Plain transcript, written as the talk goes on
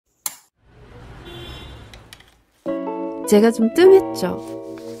제가 좀 뜸했죠.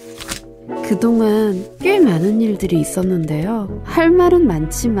 그동안 꽤 많은 일들이 있었는데요. 할 말은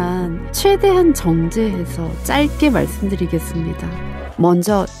많지만 최대한 정제해서 짧게 말씀드리겠습니다.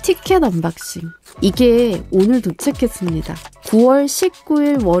 먼저 티켓 언박싱. 이게 오늘 도착했습니다. 9월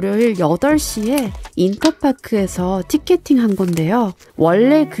 19일 월요일 8시에 인터파크에서 티켓팅 한 건데요.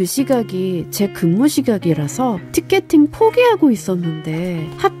 원래 그 시각이 제 근무 시각이라서 티켓팅 포기하고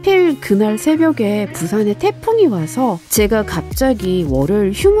있었는데 하필 그날 새벽에 부산에 태풍이 와서 제가 갑자기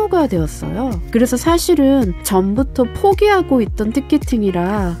월요일 휴무가 되었어요. 그래서 사실은 전부터 포기하고 있던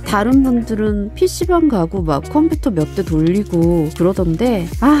티켓팅이라 다른 분들은 PC방 가고 막 컴퓨터 몇 대 돌리고 그러던데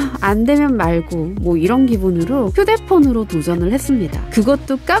안 되면 말고 뭐 이런 기분으로 휴대폰으로 도전을 했습니다.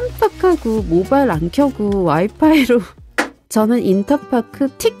 그것도 깜빡하고 모바일 안 켜고 와이파이로 저는 인터파크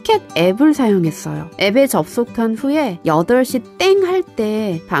티켓 앱을 사용했어요. 앱에 접속한 후에 8시 땡 할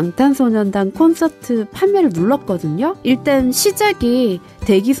때 방탄소년단 콘서트 판매를 눌렀거든요. 일단 시작이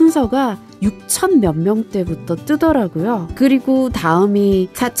대기 순서가 6,000 몇 명대부터 뜨더라고요. 그리고 다음이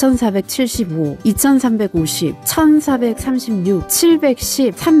 4,475, 2,350, 1,436,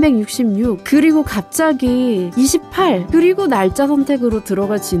 710, 366, 그리고 갑자기 28, 그리고 날짜 선택으로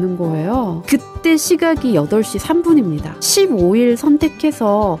들어가지는 거예요. 그때 시각이 8시 3분입니다. 15일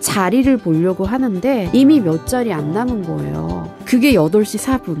선택해서 자리를 보려고 하는데 이미 몇 자리 안 남은 거예요. 그게 8시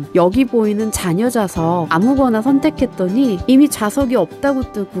 4분. 여기 보이는 잔여 좌석 아무거나 선택했더니 이미 좌석이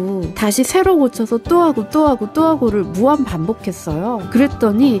없다고 뜨고 다시 새로 고쳐서 또 하고를 무한 반복했어요.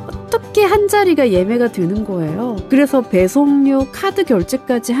 그랬더니 어떻게 한 자리가 예매가 되는 거예요. 그래서 배송료 카드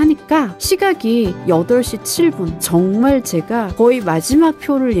결제까지 하니까 시각이 8시 7분. 정말 제가 거의 마지막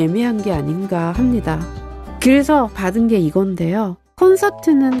표를 예매한 게 아닌가 합니다. 그래서 받은 게 이건데요.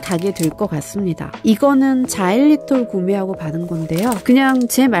 콘서트는 가게 될 것 같습니다. 이거는 자일리톨 구매하고 받은 건데요. 그냥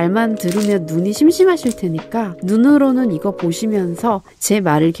제 말만 들으면 눈이 심심하실 테니까 눈으로는 이거 보시면서 제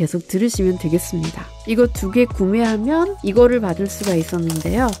말을 계속 들으시면 되겠습니다. 이거 2개 구매하면 이거를 받을 수가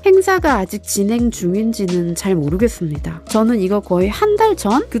있었는데요. 행사가 아직 진행 중인지는 잘 모르겠습니다. 저는 이거 거의 한 달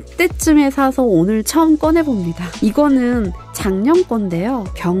전? 그때쯤에 사서 오늘 처음 꺼내봅니다. 이거는 작년 건데요.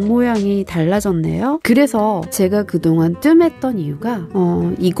 병 모양이 달라졌네요. 그래서 제가 그동안 뜸했던 이유가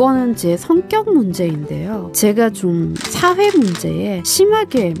이거는 제 성격 문제인데요. 제가 좀 사회 문제에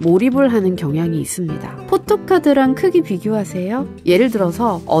심하게 몰입을 하는 경향이 있습니다. 포토카드랑 크기 비교하세요. 예를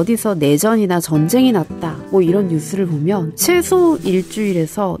들어서 어디서 내전이나 전쟁이 났다 뭐 이런 뉴스를 보면 최소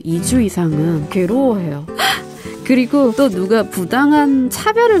일주일에서 2주 이상은 괴로워해요. 그리고 또 누가 부당한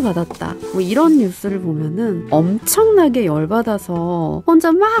차별을 받았다 뭐 이런 뉴스를 보면은 엄청나게 열받아서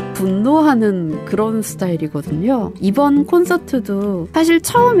혼자 막 분노하는 그런 스타일이거든요. 이번 콘서트도 사실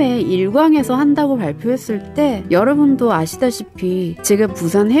처음에 일광에서 한다고 발표했을 때 여러분도 아시다시피 제가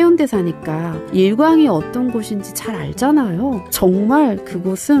부산 해운대 사니까 일광이 어떤 곳인지 잘 알잖아요. 정말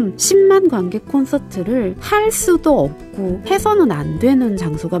그곳은 10만 관객 콘서트를 할 수도 없고 해서는 안 되는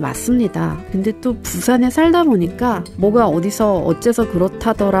장소가 맞습니다. 근데 또 부산에 살다 보니까 뭐가 어디서 어째서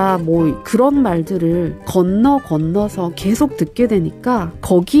그렇다더라 뭐 그런 말들을 건너서 계속 듣게 되니까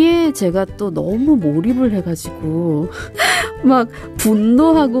거기에 제가 또 너무 몰입을 해가지고 막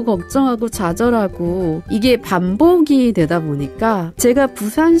분노하고 걱정하고 좌절하고 이게 반복이 되다 보니까 제가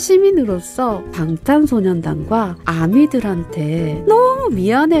부산 시민으로서 방탄소년단과 아미들한테 너무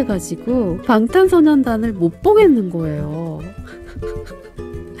미안해가지고 방탄소년단을 못 보겠는 거예요.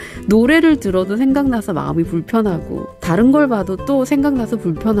 노래를 들어도 생각나서 마음이 불편하고 다른 걸 봐도 또 생각나서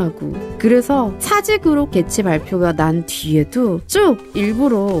불편하고 그래서 사직으로 개최 발표가 난 뒤에도 쭉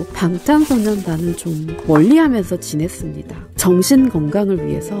일부러 방탄소년단을 좀 멀리하면서 지냈습니다. 정신 건강을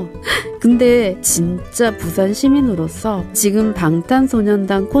위해서. 근데 진짜 부산 시민으로서 지금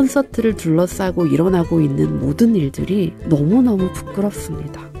방탄소년단 콘서트를 둘러싸고 일어나고 있는 모든 일들이 너무너무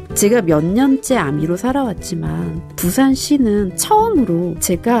부끄럽습니다. 제가 몇 년째 아미로 살아왔지만 부산시는 처음으로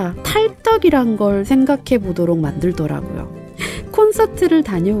제가 탈덕이란 걸 생각해 보도록 만들더라고요. 콘서트를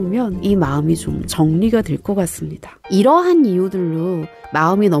다녀오면 이 마음이 좀 정리가 될 것 같습니다. 이러한 이유들로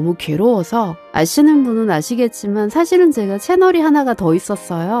마음이 너무 괴로워서 아시는 분은 아시겠지만 사실은 제가 채널이 하나가 더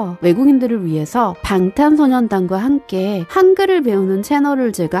있었어요. 외국인들을 위해서 방탄소년단과 함께 한글을 배우는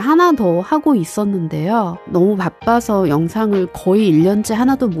채널을 제가 하나 더 하고 있었는데요. 너무 바빠서 영상을 거의 1년째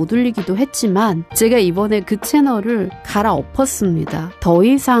하나도 못 올리기도 했지만 제가 이번에 그 채널을 갈아엎었습니다. 더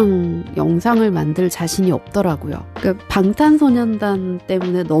이상 영상을 만들 자신이 없더라고요. 그러니까 방탄소년단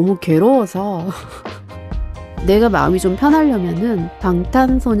때문에 너무 괴로워서 내가 마음이 좀 편하려면은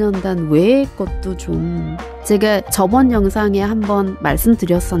방탄소년단 외의 것도 좀 제가 저번 영상에 한번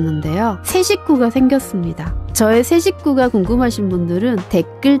말씀드렸었는데요. 새 식구가 생겼습니다. 저의 새 식구가 궁금하신 분들은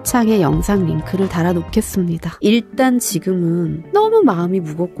댓글창에 영상 링크를 달아놓겠습니다. 일단 지금은 너무 마음이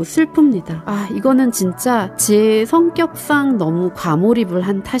무겁고 슬픕니다. 이거는 진짜 제 성격상 너무 과몰입을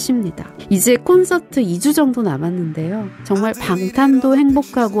한 탓입니다. 이제 콘서트 2주 정도 남았는데요. 정말 방탄도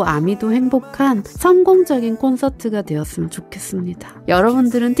행복하고 아미도 행복한 성공적인 콘서트가 되었으면 좋겠습니다.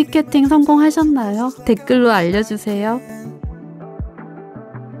 여러분들은 티켓팅 성공하셨나요? 댓글로 알려주세요.